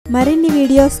మరిన్ని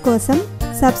వీడియోస్ కోసం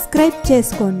సబ్స్క్రైబ్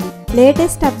చేసుకోండి.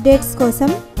 లేటెస్ట్ అప్డేట్స్ కోసం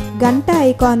గంట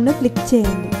ఐకాన్ను క్లిక్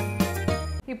చేయండి.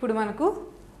 ఇప్పుడు మనకు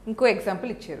ఇంకో ఎగ్జాంపుల్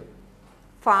ఇచ్చారు.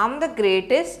 Form the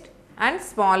greatest and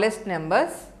smallest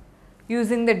numbers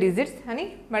using the digits అని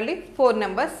మళ్ళీ 4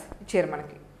 నెంబర్స్ ఇచ్చారు.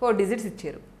 మనకి 4 డిజిట్స్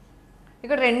ఇచ్చారు.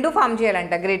 ఇక్కడ రెండు ఫామ్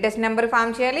చేయాలంట. గ్రేటెస్ట్ నెంబర్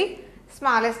ఫామ్ చేయాలి,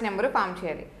 స్మాలెస్ట్ నెంబర్ ఫామ్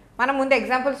చేయాలి. మనం ముందు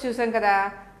ఎగ్జాంపుల్స్ చూసాం కదా,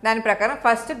 దాని ప్రకారం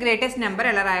ఫస్ట్ గ్రేటెస్ట్ నెంబర్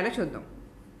ఎలా రాయాలో చూద్దాం.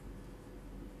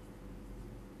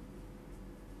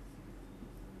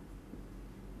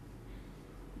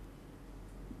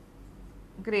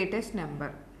 గ్రేటెస్ట్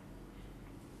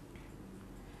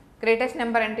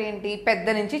నెంబర్ అంటే ఏంటి? పెద్ద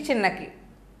నుంచి చిన్నకి,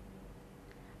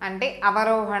 అంటే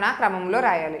అవరోహణ క్రమంలో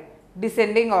రాయాలి.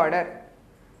 Descending order.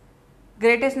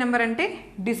 గ్రేటెస్ట్ నెంబర్ అంటే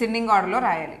డిసెండింగ్ ఆర్డర్లో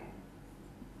రాయాలి,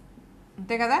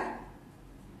 అంతే కదా.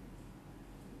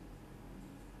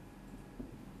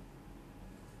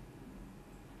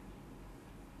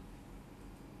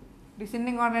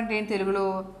 డిసెండింగ్ ఆర్డర్ అంటే ఏంటి తెలుగులో?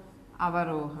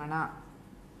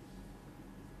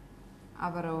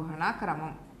 అవరోహణ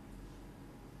క్రమం.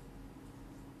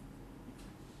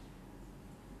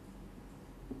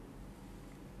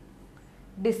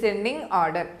 Descending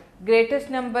order.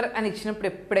 గ్రేటెస్ట్ నెంబర్ అని ఇచ్చినప్పుడు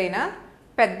ఎప్పుడైనా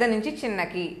పెద్ద నుంచి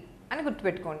చిన్నకి అని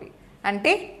గుర్తుపెట్టుకోండి.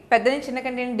 అంటే పెద్ద నుంచి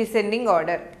చిన్నకంటే డిసెండింగ్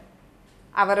ఆర్డర్,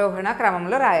 అవరోహణ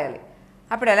క్రమంలో రాయాలి.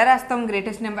 అప్పుడు ఎలా రాస్తాం?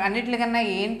 గ్రేటెస్ట్ నెంబర్ అన్నిటికన్నా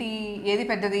ఏది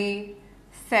పెద్దది?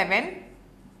 7,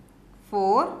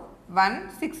 4, 1,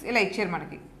 6 ఇలా ఇచ్చారు.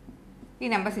 మనకి ఈ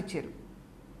నెంబర్స్ ఇచ్చారు.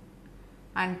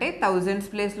 అంటే థౌజండ్స్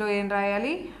ప్లేస్లో ఏం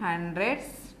రాయాలి?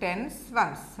 Hundreds, tense,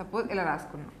 once. సపోజ్ ఇలా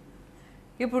రాసుకున్నాం.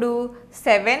 ఇప్పుడు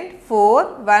 7, 4,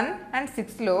 1 అండ్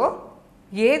 6లో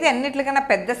ఏది అన్నిటికన్నా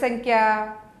పెద్ద సంఖ్య?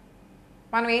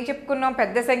 మనం ఏం చెప్పుకున్నాం?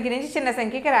 పెద్ద సంఖ్య నుంచి చిన్న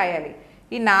సంఖ్యకి రాయాలి.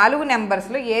 ఈ 4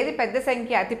 నెంబర్స్లో ఏది పెద్ద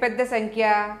సంఖ్య? అతిపెద్ద సంఖ్య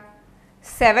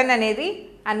 7 అనేది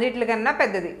అన్నిటికన్నా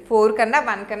పెద్దది. 4 కన్నా,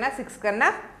 1 కన్నా, 6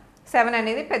 కన్నా 7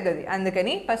 అనేది పెద్దది.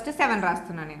 అందుకని ఫస్ట్ 7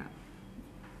 రాస్తున్నాను నేను.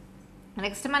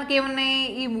 నెక్స్ట్ మనకి ఏమున్నాయి?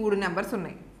 ఈ 3 నెంబర్స్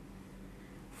ఉన్నాయి.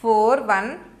 4, 1,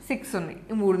 6 ఉన్నాయి.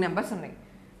 ఈ 3 నెంబర్స్ ఉన్నాయి.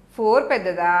 4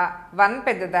 పెద్దదా, 1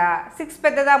 పెద్దదా, 6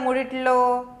 పెద్దదా? మూడిట్లో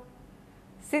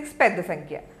 6 పెద్ద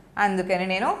సంఖ్య, అందుకని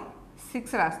నేను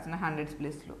 6 రాస్తున్నా హండ్రెడ్స్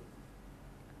ప్లేస్లో.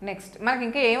 నెక్స్ట్ మనకి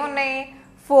ఇంకా ఏమున్నాయి?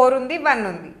 4 ఉంది, 1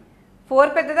 ఉంది. 4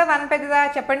 పెద్దదా, 1 పెద్దదా?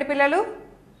 చెప్పండి పిల్లలు.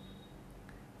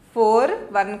 4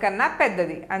 1 కన్నా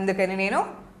పెద్దది, అందుకని నేను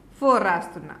 4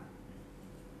 రాస్తున్నా.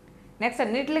 నెక్స్ట్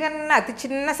అన్నిటికన్నా అతి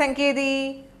చిన్న సంఖ్య ఏది?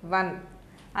 1,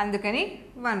 అందుకని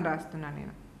 1 రాస్తున్నాను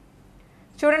నేను.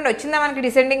 చూడండి వచ్చిందా మనకి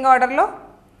డిసెండింగ్ ఆర్డర్లో?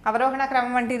 అవరోహణ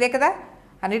క్రమం అంటే ఇదే కదా.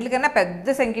 అన్నిటికన్నా పెద్ద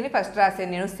సంఖ్యని ఫస్ట్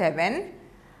రాసాను నేను 7.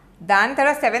 దాని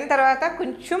తర్వాత 7 తర్వాత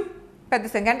కొంచెం పెద్ద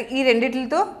సంఖ్య, అంటే ఈ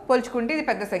రెండిటితో పోల్చుకుంటే ఇది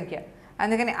పెద్ద సంఖ్య,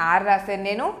 అందుకని 6 రాసాను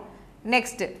నేను.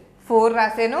 నెక్స్ట్ 4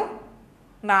 రాసాను,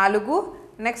 4.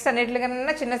 నెక్స్ట్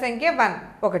అన్నిటికన్నా చిన్న సంఖ్య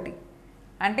 1.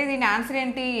 అంటే దీని ఆన్సర్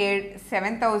ఏంటి?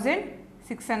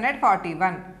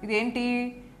 7641. ఇదేంటి?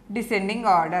 Descending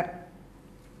order.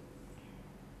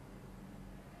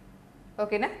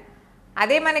 ఓకేనా?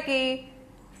 అదే మనకి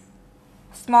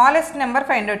స్మాలెస్ట్ నెంబర్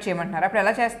ఫైండ్ అవుట్ చేయమంటున్నారు. అప్పుడు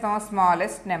ఎలా చేస్తాం?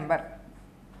 Smallest number.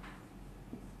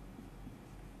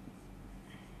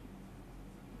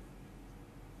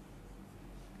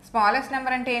 స్మాలెస్ట్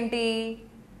నెంబర్ అంటే ఏంటి?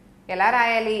 ఎలా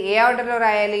రాయాలి? ఏ ఆర్డర్లో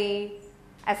రాయాలి?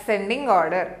 అసెండింగ్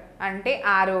ఆర్డర్, అంటే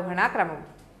ఆరోహణ క్రమం.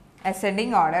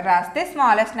 అసెండింగ్ ఆర్డర్ రాస్తే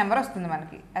స్మాలెస్ట్ నెంబర్ వస్తుంది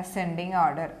మనకి. Ascending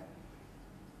order.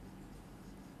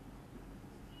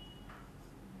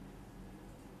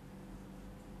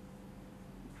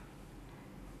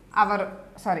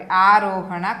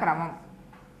 ఆరోహణ క్రమం.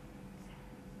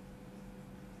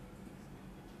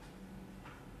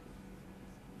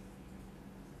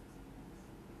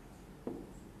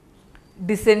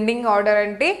 డిసెండింగ్ ఆర్డర్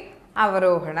అంటే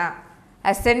అవరోహణ,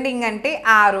 అసెండింగ్ అంటే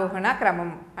ఆరోహణ క్రమం.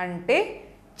 అంటే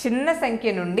చిన్న సంఖ్య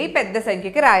నుండి పెద్ద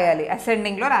సంఖ్యకి రాయాలి,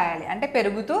 అసెండింగ్లో రాయాలి. అంటే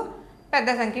పెరుగుతూ పెద్ద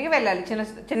సంఖ్యకి వెళ్ళాలి.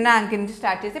 చిన్న అంకె నుంచి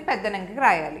స్టార్ట్ చేసి పెద్ద అంకెకి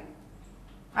రాయాలి.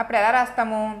 అప్పుడు ఎలా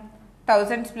రాస్తాము?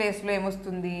 థౌజండ్స్ ప్లేస్లో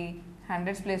ఏమొస్తుంది?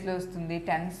 హండ్రెడ్స్ ప్లేస్లో వస్తుంది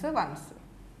టెన్స్, వన్స్.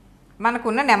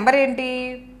 మనకున్న నెంబర్ ఏంటి?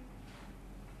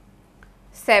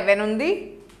 7 ఉంది,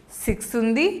 6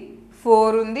 ఉంది,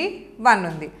 4 ఉంది, 1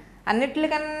 ఉంది.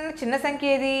 అన్నిటికన్నా చిన్న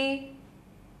సంఖ్య ఏది?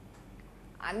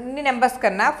 అన్ని నెంబర్స్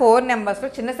కన్నా 4 నెంబర్స్లో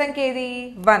చిన్న సంఖ్య ఏది?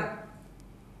 1.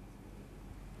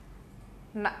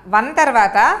 1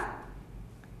 తర్వాత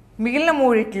మిగిలిన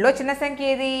మూడిట్లో చిన్న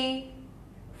సంఖ్య ఏది?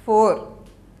 4.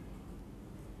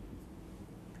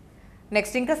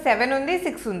 నెక్స్ట్ ఇంకా 7 ఉంది,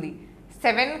 6 ఉంది.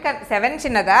 7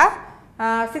 చిన్నదా,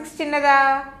 6 చిన్నదా?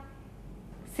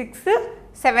 6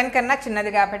 7 కన్నా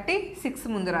చిన్నది కాబట్టి 6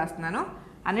 ముందు రాస్తున్నాను.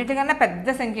 అన్నిటికన్నా పెద్ద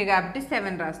సంఖ్య కాబట్టి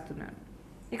 7 రాస్తున్నాను.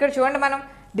 ఇక్కడ చూడండి, మనం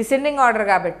డిసెండింగ్ ఆర్డర్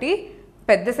కాబట్టి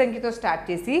పెద్ద సంఖ్యతో స్టార్ట్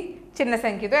చేసి చిన్న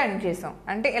సంఖ్యతో ఎండ్ చేసాం,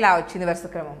 అంటే ఇలా వచ్చింది వరుస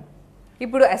క్రమం.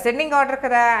 ఇప్పుడు అసెండింగ్ ఆర్డర్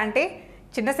కదా, అంటే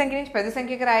చిన్న సంఖ్య నుంచి పెద్ద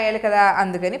సంఖ్యకి రాయాలి కదా,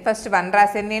 అందుకని ఫస్ట్ 1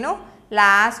 రాశాను నేను,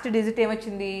 లాస్ట్ డిజిట్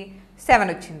ఏమొచ్చింది 7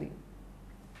 వచ్చింది.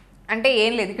 అంటే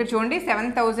ఏం లేదు, ఇక్కడ చూడండి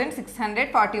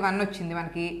 7641 వచ్చింది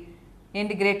మనకి.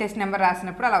 ఏంటి గ్రేటెస్ట్ నెంబర్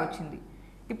రాసినప్పుడు అలా వచ్చింది.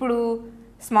 ఇప్పుడు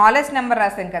స్మాలెస్ట్ నెంబర్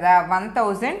రాసాం కదా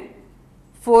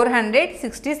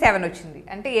 1467 వచ్చింది.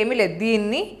 అంటే ఏమీ లేదు,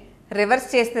 దీన్ని రివర్స్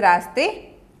చేసి రాస్తే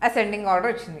అసెండింగ్ ఆర్డర్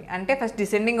వచ్చింది. అంటే ఫస్ట్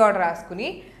డిసెండింగ్ ఆర్డర్ రాసుకుని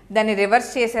దాన్ని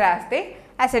రివర్స్ చేసి రాస్తే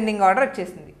అసెండింగ్ ఆర్డర్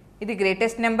వచ్చేసింది. ఇది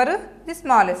గ్రేటెస్ట్ నెంబరు, ఇది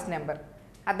స్మాలెస్ట్ నెంబర్.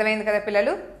 అర్థమైంది కదా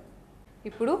పిల్లలు?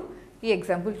 ఇప్పుడు ఈ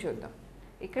ఎగ్జాంపుల్ చూద్దాం.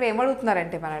 ఇక్కడ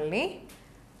ఏమడుగుతున్నారంటే మనల్ని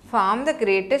form the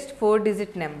greatest 4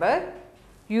 digit number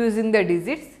using the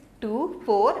digits 2,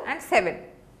 4 and 7.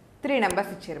 3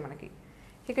 numbers ఇచ్చారు మనకి.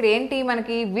 ఇక్కడ ఏంటి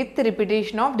మనకి విత్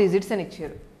రిపిటేషన్ ఆఫ్ డిజిట్స్ అని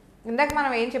ఇచ్చారు. ఇందాక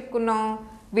మనం ఏం చెప్పుకున్నాం,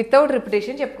 వితౌట్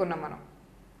రిపిటేషన్ చెప్పుకున్నాం మనం.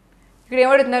 ఇక్కడ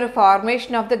ఏమడుగుతున్నారు,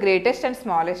 formation of the greatest and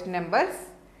smallest numbers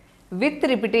with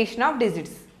repetition of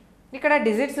digits. ఇక్కడ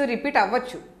డిజిట్స్ రిపీట్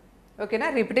అవ్వచ్చు, ఓకేనా,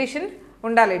 రిపిటేషన్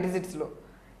ఉండాలి డిజిట్స్లో.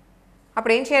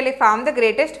 అప్పుడు ఏం చేయాలి, form the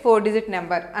greatest 4 digit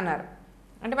number అన్నారు.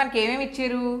 అంటే మనకి ఏమేమి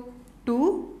ఇచ్చారు, 2,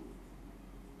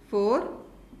 4,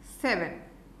 7.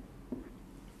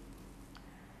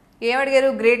 ఏమడిగారు,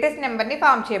 గ్రేటెస్ట్ నెంబర్ని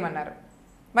ఫామ్ చేయమన్నారు.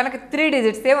 మనకి 3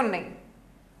 డిజిట్సే ఉన్నాయి.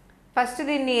 ఫస్ట్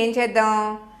దీన్ని ఏం చేద్దాం,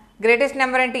 గ్రేటెస్ట్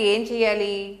నెంబర్ అంటే ఏం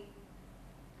చేయాలి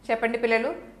చెప్పండి పిల్లలు?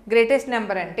 గ్రేటెస్ట్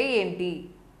నెంబర్ అంటే ఏంటి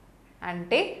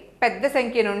అంటే పెద్ద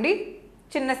సంఖ్య నుండి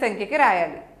చిన్న సంఖ్యకి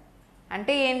రాయాలి.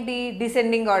 అంటే ఏంటి,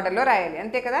 డిసెండింగ్ ఆర్డర్లో రాయాలి,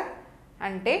 అంతే కదా.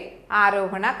 అంటే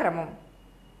ఆరోహణ క్రమం.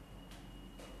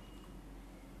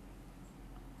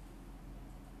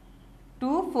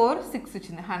 టూ 4 6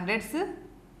 వచ్చింది, హండ్రెడ్స్,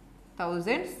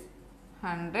 థౌజండ్స్,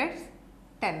 హండ్రెడ్స్,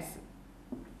 టెన్స్.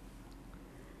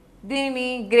 దీనిని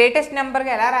గ్రేటెస్ట్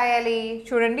నెంబర్గా ఎలా రాయాలి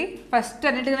చూడండి. ఫస్ట్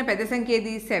అన్నిటికన్నా పెద్ద సంఖ్య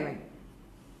ఏది, 7.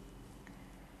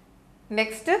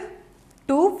 నెక్స్ట్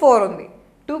 2, 4 ఉంది.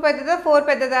 2 పెద్దదా 4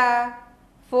 పెద్దదా?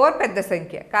 4 పెద్ద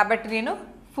సంఖ్య కాబట్టి నేను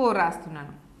 4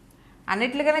 రాస్తున్నాను.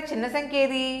 అన్నిటికన్నా చిన్న సంఖ్య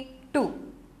ఏది, 2.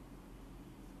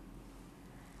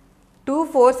 2,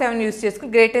 4, 7 యూజ్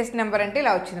చేసుకుని గ్రేటెస్ట్ నెంబర్ అంటే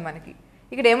ఇలా వచ్చింది మనకి.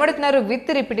 ఇక్కడ ఏమడుతున్నారు,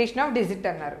 విత్ రిపిటేషన్ ఆఫ్ డిజిట్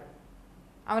అన్నారు,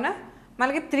 అవునా.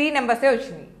 మనకి 3 నెంబర్సే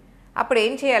వచ్చింది. అప్పుడు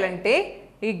ఏం చేయాలంటే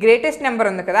ఈ గ్రేటెస్ట్ నెంబర్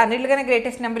ఉంది కదా, అన్నిటికన్నా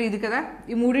గ్రేటెస్ట్ నెంబర్ ఇది కదా,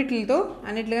 ఈ మూడిట్లతో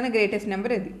అన్నిటికన్నా గ్రేటెస్ట్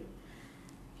నెంబర్ ఇది.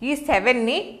 ఈ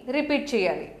 7ని రిపీట్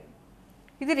చేయాలి,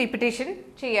 ఇది రిపిటేషన్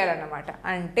చేయాలన్నమాట.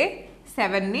 అంటే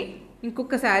 7ని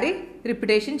ఇంకొకసారి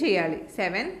రిపిటేషన్ చేయాలి.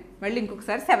 7 మళ్ళీ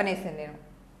ఇంకొకసారి 7 వేసాను నేను.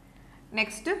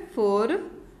 నెక్స్ట్ 4,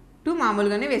 2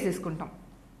 మామూలుగానే వేసేసుకుంటాం.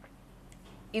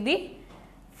 ఇది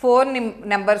 4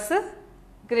 నెంబర్స్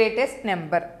గ్రేటెస్ట్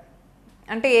నెంబర్.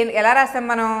 అంటే ఎలా రాసాం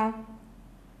మనం,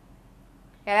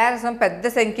 ఎలా రాసాం, పెద్ద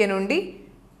సంఖ్య నుండి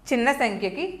చిన్న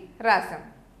సంఖ్యకి రాసాం.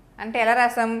 అంటే ఎలా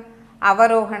రాసాం,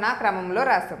 అవరోహణ క్రమంలో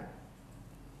రాసాం.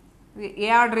 ఏ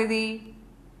ఆర్డర్ ఇది,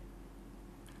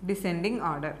 డిసెండింగ్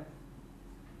ఆర్డర్,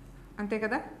 అంతే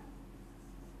కదా.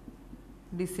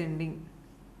 డిసెండింగ్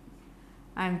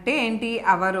అంటే ఏంటి,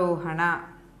 అవరోహణ.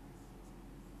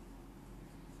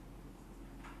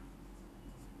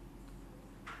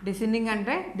 డిసెండింగ్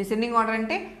అంటే డిసెండింగ్ ఆర్డర్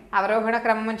అంటే అవరోహణ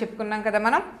క్రమం అని చెప్పుకున్నాం కదా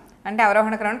మనం. అంటే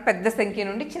అవరోహణ క్రమం పెద్ద సంఖ్య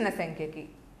నుండి చిన్న సంఖ్యకి.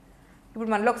 ఇప్పుడు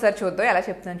మనలో ఒకసారి చూద్దాం, ఎలా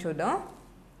చెప్తున్నాను చూద్దాం.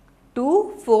 2,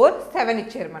 4, 7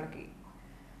 ఇచ్చారు మనకి.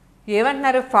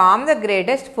 ఏమంటున్నారు, form the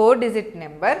greatest 4 digit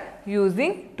number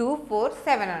using 2, 4,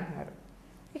 7 అంటున్నారు.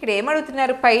 ఇక్కడ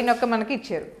ఏమడుగుతున్నారు, పైన ఒక మనకి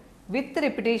ఇచ్చారు విత్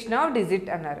రిపిటేషన్ ఆఫ్ డిజిట్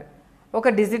అన్నారు. ఒక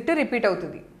డిజిట్ రిపీట్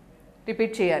అవుతుంది,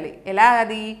 రిపీట్ చేయాలి. ఎలా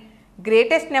అది,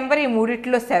 గ్రేటెస్ట్ నెంబర్ ఈ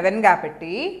మూడిట్లో 7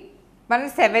 కాబట్టి మనం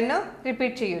 7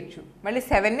 రిపీట్ చేయొచ్చు. మళ్ళీ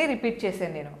 7ని రిపీట్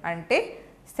చేశాను నేను, అంటే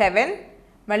 7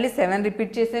 మళ్ళీ 7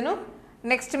 రిపీట్ చేశాను.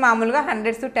 నెక్స్ట్ మామూలుగా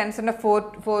హండ్రెడ్స్, టెన్స్ ఉన్న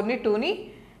 4ని 2ని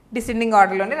డిసెండింగ్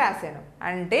ఆర్డర్లోనే రాశాను.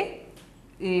 అంటే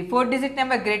ఈ 4 డిజిట్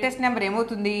నెంబర్ గ్రేటెస్ట్ నెంబర్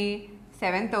ఏమవుతుంది,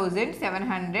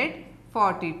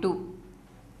 7742.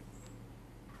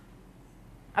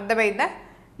 అర్థమైందా?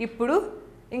 ఇప్పుడు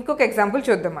ఇంకొక ఎగ్జాంపుల్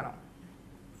చూద్దాం మనం.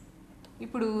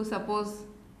 ఇప్పుడు సపోజ్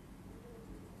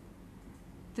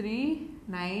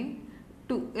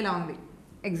 392 ఇలా ఉంది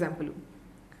ఎగ్జాంపుల్.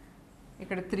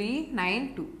 ఇక్కడ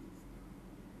 392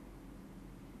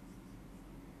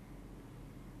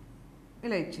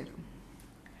 ఇలా ఇచ్చారు.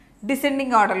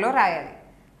 డిసెండింగ్ ఆర్డర్లో రాయాలి.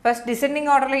 ఫస్ట్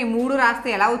డిసెండింగ్ ఆర్డర్లో ఈ 3 రాస్తే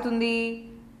ఎలా అవుతుంది,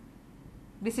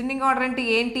 డిసెండింగ్ ఆర్డర్ అంటే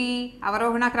ఏంటి,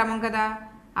 అవరోహణ క్రమం కదా.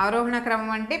 అవరోహణ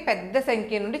క్రమం అంటే పెద్ద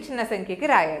సంఖ్య నుండి చిన్న సంఖ్యకి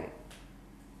రాయాలి.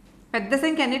 పెద్ద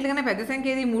సంఖ్య అన్నిటికన్నా పెద్ద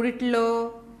సంఖ్య ఏది, మూడిట్లో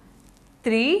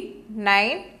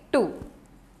 392.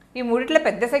 ఈ మూడిట్లో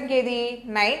పెద్ద సంఖ్య ఏది,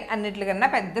 9 అన్నిటికన్నా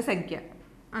పెద్ద సంఖ్య.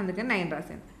 అందుకని 9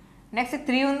 రాశాను. నెక్స్ట్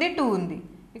 3 ఉంది, 2 ఉంది.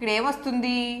 ఇక్కడ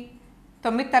ఏమొస్తుంది?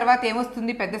 9 తర్వాత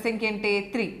ఏమొస్తుంది? పెద్ద సంఖ్య అంటే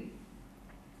 3.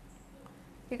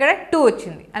 ఇక్కడ 2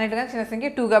 వచ్చింది. అన్నిటికన్నా చిన్న సంఖ్య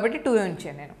 2 కాబట్టి 2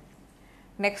 ఉంచాను నేను.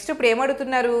 నెక్స్ట్ ఇప్పుడు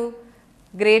ఏమడుగుతున్నారు?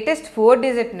 Greatest 4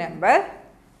 digit number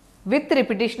with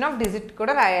repetition of digit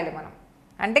కూడా రాయాలి మనం.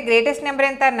 అంటే గ్రేటెస్ట్ నెంబర్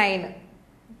ఎంత? 9.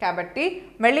 కాబట్టి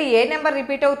మళ్ళీ ఏ నెంబర్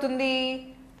రిపీట్ అవుతుంది?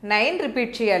 9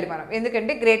 రిపీట్ చేయాలి మనం.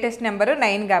 ఎందుకంటే గ్రేటెస్ట్ నెంబరు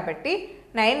 9 కాబట్టి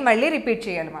 9 మళ్ళీ రిపీట్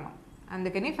చేయాలి మనం.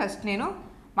 అందుకని ఫస్ట్ నేను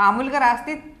మామూలుగా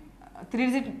రాస్తే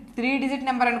 3 డిజిట్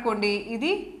నెంబర్ అనుకోండి,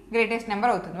 ఇది గ్రేటెస్ట్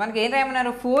నెంబర్ అవుతుంది. మనకి ఏం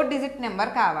రాయమన్నారు? 4 డిజిట్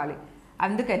నెంబర్ కావాలి.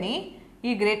 అందుకని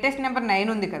ఈ గ్రేటెస్ట్ నెంబర్ 9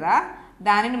 ఉంది కదా,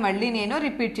 దానిని మళ్ళీ నేను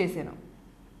రిపీట్ చేశాను.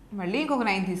 మళ్ళీ ఇంకొక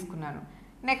 9 తీసుకున్నాను.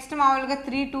 నెక్స్ట్ మామూలుగా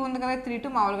 3, 2 ఉంది కదా, 3, 2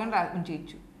 మామూలుగా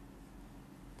ఉంచేయచ్చు.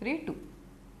 3, 2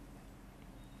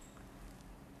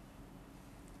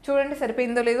 చూడండి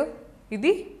సరిపోయిందో లేదో.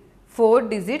 ఇది 4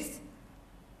 డిజిట్స్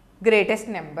గ్రేటెస్ట్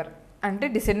నెంబర్ అంటే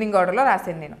డిసెండింగ్ ఆర్డర్లో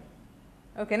రాశాను నేను.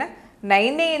 ఓకేనా?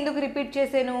 9నే ఎందుకు రిపీట్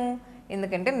చేశాను?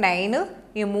 ఎందుకంటే 9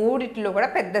 ఈ మూడిట్లో కూడా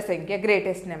పెద్ద సంఖ్య,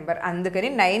 గ్రేటెస్ట్ నెంబర్. అందుకని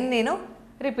 9 నేను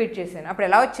రిపీట్ చేశాను. అప్పుడు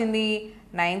ఎలా వచ్చింది?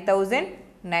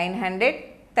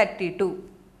 9932.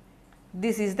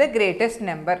 This is the greatest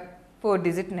number, 4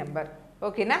 digit number.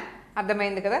 ఓకేనా?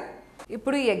 అర్థమైంది కదా?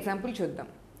 ఇప్పుడు ఈ ఎగ్జాంపుల్ చూద్దాం.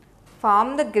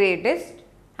 Form the greatest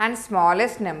and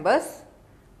smallest numbers,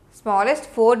 smallest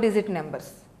 4 digit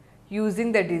numbers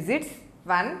using the digits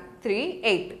 1, 3,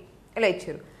 8 ఇలా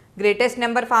ఇచ్చారు. గ్రేటెస్ట్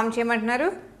నెంబర్ ఫామ్ చేయమంటున్నారు,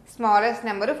 స్మాలెస్ట్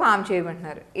నెంబరు ఫామ్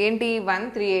చేయమంటున్నారు. ఏంటి? 1,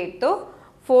 3, 8తో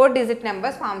 4 డిజిట్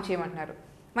నెంబర్స్ ఫామ్ చేయమంటున్నారు.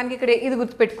 మనకి ఇక్కడ ఇది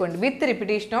గుర్తుపెట్టుకోండి, విత్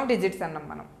రిపిటేషన్ ఆఫ్ డిజిట్స్ అన్నాం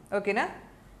మనం. ఓకేనా?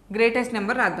 గ్రేటెస్ట్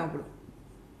నెంబర్ రాద్దాం ఇప్పుడు.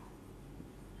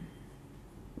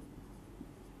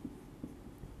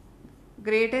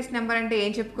 గ్రేటెస్ట్ నెంబర్ అంటే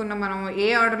ఏం చెప్పుకున్నాం మనం? ఏ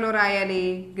ఆర్డర్లో రాయాలి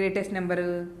గ్రేటెస్ట్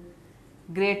నెంబరు?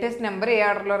 గ్రేటెస్ట్ నెంబర్ ఏ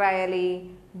ఆర్డర్లో రాయాలి?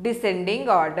 Descending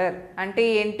order. అంటే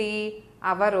ఏంటి?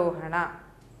 అవరోహణ,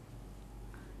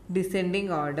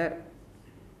 డిసెండింగ్ ఆర్డర్.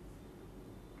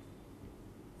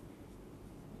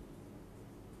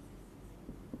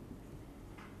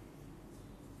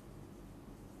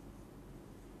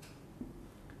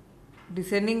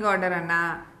 డిసెండింగ్ ఆర్డర్ అన్నా,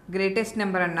 గ్రేటెస్ట్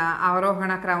నెంబర్ అన్నా,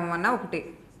 అవరోహణ క్రమం అన్నా ఒకటే.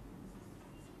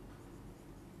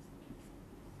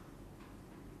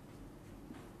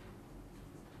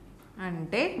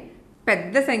 అంటే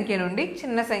పెద్ద సంఖ్య నుండి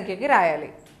చిన్న సంఖ్యకి రాయాలి.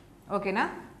 ఓకేనా?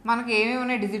 మనకి ఏమేమి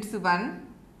ఉన్నాయి? డిజిట్స్ 1,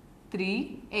 3,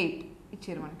 8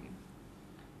 ఇచ్చారు మనకి.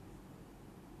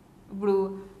 ఇప్పుడు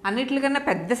అన్నిటికన్నా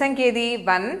పెద్ద సంఖ్య ఏది?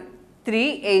 1, 3,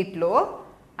 8లో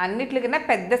అన్నిటికన్నా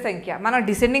పెద్ద సంఖ్య మనం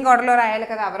డిసెండింగ్ ఆర్డర్లో రాయాలి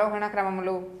కదా, అవరోహణ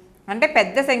క్రమంలో. అంటే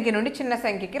పెద్ద సంఖ్య నుండి చిన్న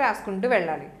సంఖ్యకి రాసుకుంటూ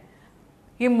వెళ్ళాలి.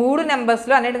 ఈ 3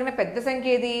 నెంబర్స్లో అన్నిటికన్నా పెద్ద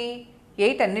సంఖ్య ఏది?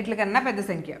 8 అన్నిటికన్నా పెద్ద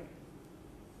సంఖ్య.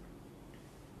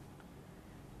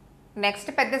 నెక్స్ట్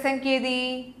పెద్ద సంఖ్య ఏది?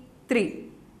 3.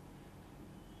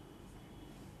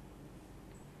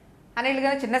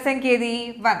 అన్నిటికన్నా చిన్న సంఖ్య ఏది?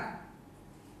 1.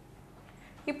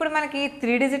 ఇప్పుడు మనకి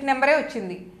 3 డిజిట్ నెంబరే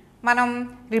వచ్చింది, మనం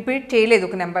రిపీట్ చేయలేదు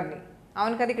ఒక నెంబర్ని.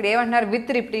 అవును కదా? ఇక్కడ ఏమంటున్నారు? With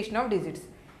repetition of digits.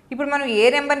 ఇప్పుడు మనం ఏ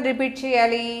నెంబర్ని రిపీట్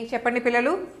చేయాలి చెప్పండి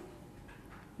పిల్లలు?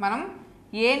 మనం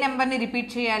ఏ నెంబర్ని రిపీట్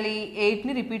చేయాలి?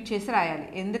 8ని రిపీట్ చేసి రాయాలి.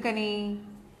 ఎందుకని?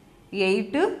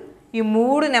 8 ఈ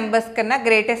 3 నెంబర్స్ కన్నా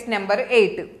గ్రేటెస్ట్ నెంబర్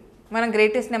 8. మనం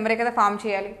గ్రేటెస్ట్ నెంబరే కదా ఫామ్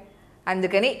చేయాలి.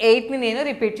 అందుకని 8ని నేను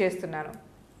రిపీట్ చేస్తున్నాను.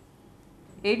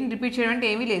 8ని రిపీట్ చేయడం అంటే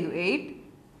ఏమీ లేదు, 8,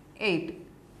 8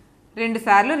 2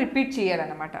 సార్లు రిపీట్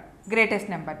చేయాలన్నమాట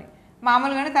గ్రేటెస్ట్ నెంబర్ని.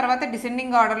 మామూలుగానే తర్వాత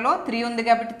డిసెండింగ్ ఆర్డర్లో 3 ఉంది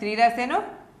కాబట్టి 3 రాశాను,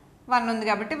 1 ఉంది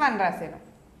కాబట్టి 1 రాశాను.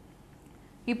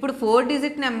 ఇప్పుడు 4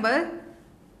 డిజిట్ నెంబర్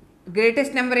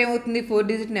గ్రేటెస్ట్ నెంబర్ ఏమవుతుంది? 4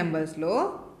 డిజిట్ నెంబర్స్లో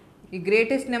ఈ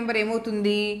గ్రేటెస్ట్ నెంబర్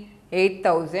ఏమవుతుంది?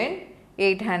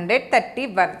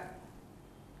 8831.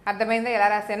 అర్థమైందా ఎలా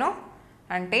రాశాను?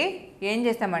 అంటే ఏం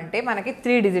చేస్తామంటే మనకి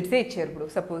 3 డిజిట్సే ఇచ్చారు. ఇప్పుడు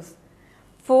సపోజ్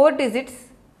 4 డిజిట్స్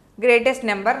గ్రేటెస్ట్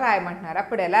నెంబర్ రాయమంటున్నారు.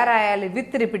 అప్పుడు ఎలా రాయాలి?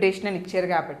 విత్ రిపిటేషన్ అని ఇచ్చారు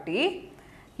కాబట్టి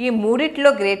ఈ మూడిట్లో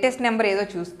గ్రేటెస్ట్ నెంబర్ ఏదో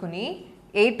చూసుకుని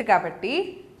 8 కాబట్టి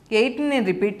 8ని నేను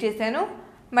రిపీట్ చేశాను.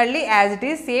 మళ్ళీ యాజ్ ఇట్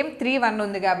ఈజ్ సేమ్ 3, 1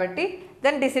 ఉంది కాబట్టి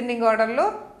దాన్ని డిసెండింగ్ ఆర్డర్లో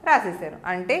రాసేసాను.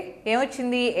 అంటే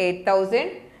ఏమొచ్చింది?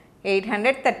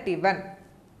 8831.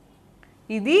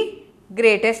 ఇది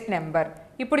గ్రేటెస్ట్ నెంబర్.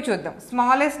 ఇప్పుడు చూద్దాం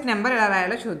స్మాలెస్ట్ నెంబర్ ఎలా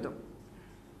రాయాలో చూద్దాం.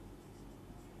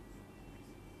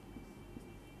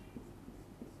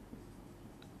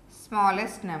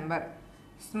 Smallest number.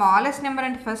 స్మాలెస్ట్ నెంబర్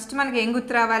అంటే ఫస్ట్ మనకి ఏం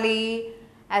గుర్తు రావాలి?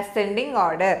 Ascending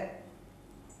order.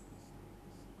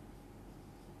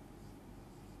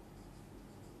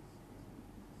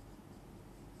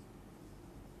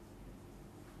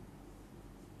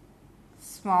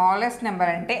 స్మాలెస్ట్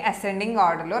నెంబర్ అంటే అసెండింగ్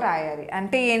ఆర్డర్లో రాయాలి.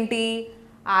 అంటే ఏంటి?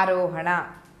 ఆరోహణ.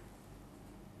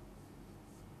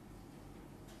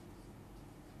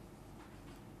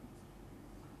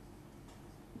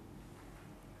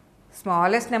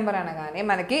 స్మాలెస్ట్ నెంబర్ అనగానే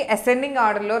మనకి అసెండింగ్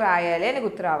ఆర్డర్లో రాయాలి అని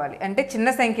గుర్తు రావాలి. అంటే చిన్న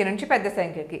సంఖ్య నుంచి పెద్ద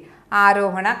సంఖ్యకి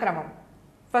ఆరోహణ క్రమం.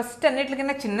 ఫస్ట్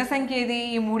అన్నిటికన్నా చిన్న సంఖ్య ఏది?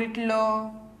 ఈ మూడిట్లో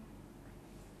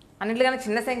అన్నిటికన్నా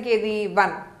చిన్న సంఖ్య ఏది?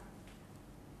 1.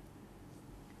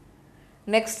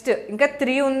 నెక్స్ట్ ఇంకా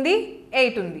 3 ఉంది,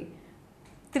 8 ఉంది.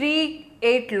 3,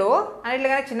 8లో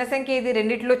అన్నిటికన్నా చిన్న సంఖ్య ఏది?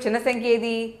 రెండిట్లో చిన్న సంఖ్య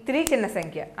ఏది? 3 చిన్న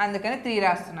సంఖ్య, అందుకని 3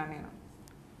 రాస్తున్నాను నేను.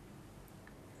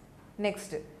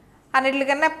 నెక్స్ట్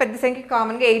అన్నిటికన్నా పెద్ద సంఖ్య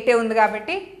కామన్గా 8 ఉంది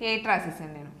కాబట్టి 8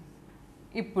 రాసేసాను నేను.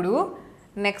 ఇప్పుడు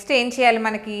నెక్స్ట్ ఏం చేయాలి?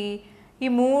 మనకి ఈ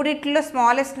మూడిట్లో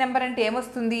స్మాలెస్ట్ నెంబర్ అంటే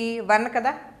ఏమొస్తుంది? 1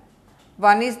 కదా.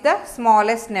 1 is the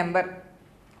smallest number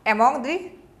among the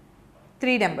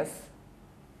 3 numbers.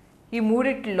 ఈ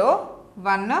మూడిట్లో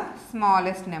 1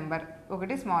 స్మాలెస్ట్ నెంబర్,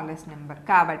 ఒకటి స్మాలెస్ట్ నెంబర్.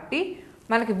 కాబట్టి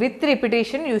మనకి విత్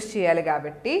రిపిటేషన్ యూజ్ చేయాలి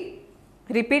కాబట్టి,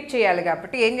 రిపీట్ చేయాలి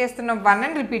కాబట్టి ఏం చేస్తున్నాం? 1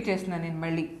 అని రిపీట్ చేస్తున్నాను నేను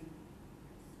మళ్ళీ.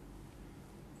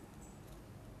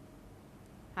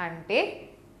 అంటే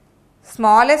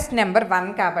స్మాలెస్ట్ నెంబర్ 1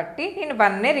 కాబట్టి నేను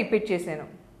 1నే రిపీట్ చేశాను.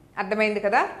 అర్థమైంది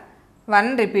కదా. 1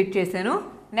 రిపీట్ చేశాను.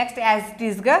 నెక్స్ట్ యాజ్ ఇట్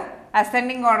ఈస్గా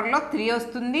అసెండింగ్ ఆర్డర్లో 3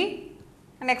 వస్తుంది,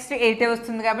 నెక్స్ట్ 8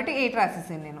 వస్తుంది కాబట్టి 8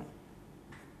 రాసేసాను నేను.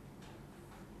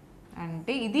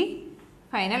 అంటే ఇది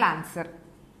final answer.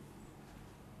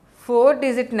 4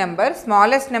 digit number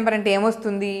smallest number అంటే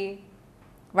ఏమొస్తుంది?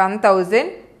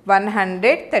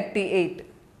 1138.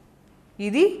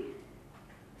 ఇది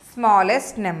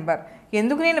స్మాలెస్ట్ నెంబర్.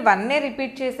 ఎందుకు నేను 1నే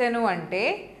రిపీట్ చేశాను అంటే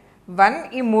 1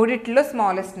 ఈ మూడిట్లో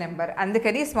స్మాలెస్ట్ నెంబర్,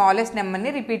 అందుకని స్మాలెస్ట్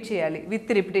నెంబర్ని రిపీట్ చేయాలి విత్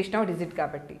రిపిటేషన్ ఆఫ్ డిజిట్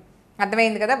కాబట్టి.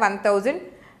 అర్థమైంది కదా.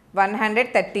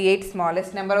 1138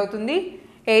 స్మాలెస్ట్ నెంబర్ అవుతుంది,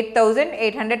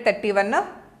 8831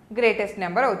 గ్రేటెస్ట్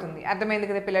నెంబర్ అవుతుంది. అర్థమైంది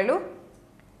కదా పిల్లలు.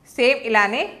 సేమ్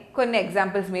ఇలానే కొన్ని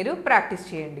ఎగ్జాంపుల్స్ మీరు ప్రాక్టీస్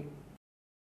చేయండి.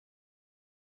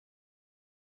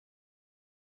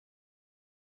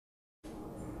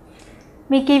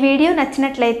 మీకు ఈ వీడియో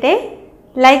నచ్చినట్లయితే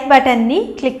లైక్ బటన్ని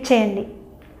క్లిక్ చేయండి.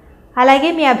 అలాగే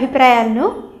మీ అభిప్రాయాలను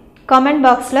కామెంట్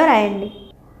బాక్స్లో రాయండి.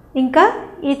 ఇంకా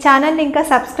ఈ ఛానల్ని ఇంకా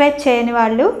సబ్స్క్రైబ్ చేయని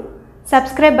వాళ్ళు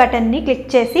సబ్స్క్రైబ్ బటన్ని క్లిక్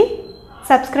చేసి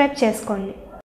సబ్స్క్రైబ్ చేసుకోండి.